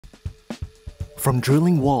From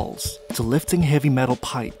drilling walls to lifting heavy metal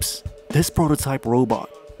pipes, this prototype robot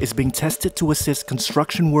is being tested to assist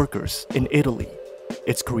construction workers in Italy.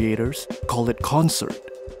 Its creators call it Concert.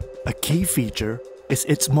 A key feature is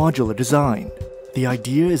its modular design. The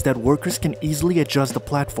idea is that workers can easily adjust the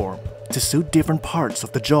platform to suit different parts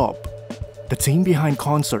of the job. The team behind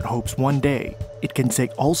Concert hopes one day it can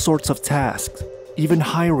take all sorts of tasks, even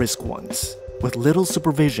high-risk ones, with little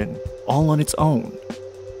supervision, all on its own.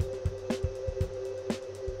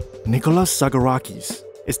 Nicholas Zagarakis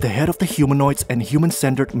is the head of the Humanoids and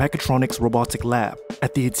Human-Centered Mechatronics Robotic Lab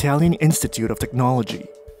at the Italian Institute of Technology.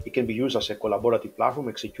 It can be used as a collaborative platform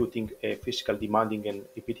executing a physical demanding and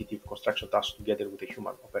repetitive construction tasks together with the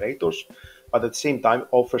human operators, but at the same time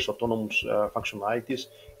offers autonomous functionalities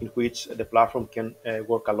in which the platform can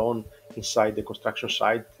work alone inside the construction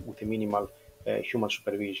site with a minimal human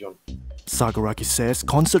supervision. Zagarakis says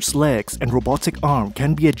Concert's legs and robotic arm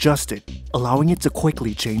can be adjusted, allowing it to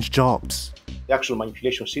quickly change jobs. The actual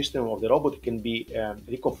manipulation system of the robot can be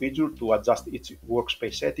reconfigured to adjust its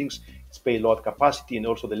workspace settings, its payload capacity, and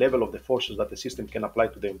also the level of the forces that the system can apply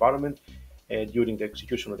to the environment during the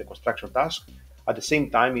execution of the construction task. At the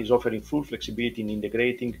same time, it's offering full flexibility in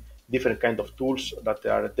integrating different kinds of tools that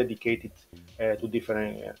are dedicated to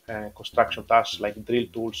different construction tasks like drill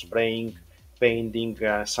tools, spraying, painting,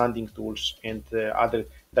 sanding tools, and other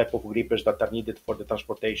type of grippers that are needed for the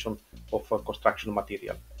transportation of construction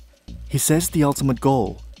material. He says the ultimate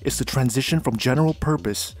goal is to transition from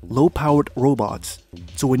general-purpose, low-powered robots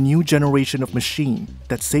to a new generation of machine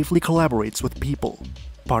that safely collaborates with people.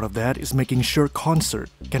 Part of that is making sure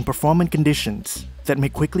Concert can perform in conditions that may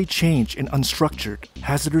quickly change in unstructured,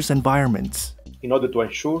 hazardous environments. In order to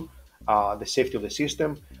ensure the safety of the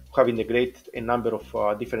system, we have integrated a number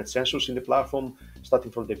of different sensors in the platform,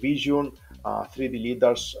 starting from the vision, 3D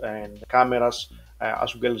lidars, and cameras,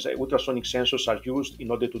 as well as ultrasonic sensors are used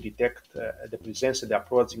in order to detect the presence and the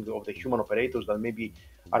approaching of the human operators that maybe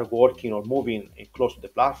are working or moving close to the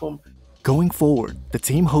platform. Going forward, the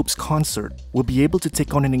team hopes Concert will be able to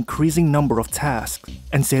take on an increasing number of tasks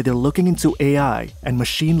and say they're looking into AI and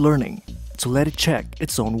machine learning to let it check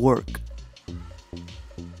its own work.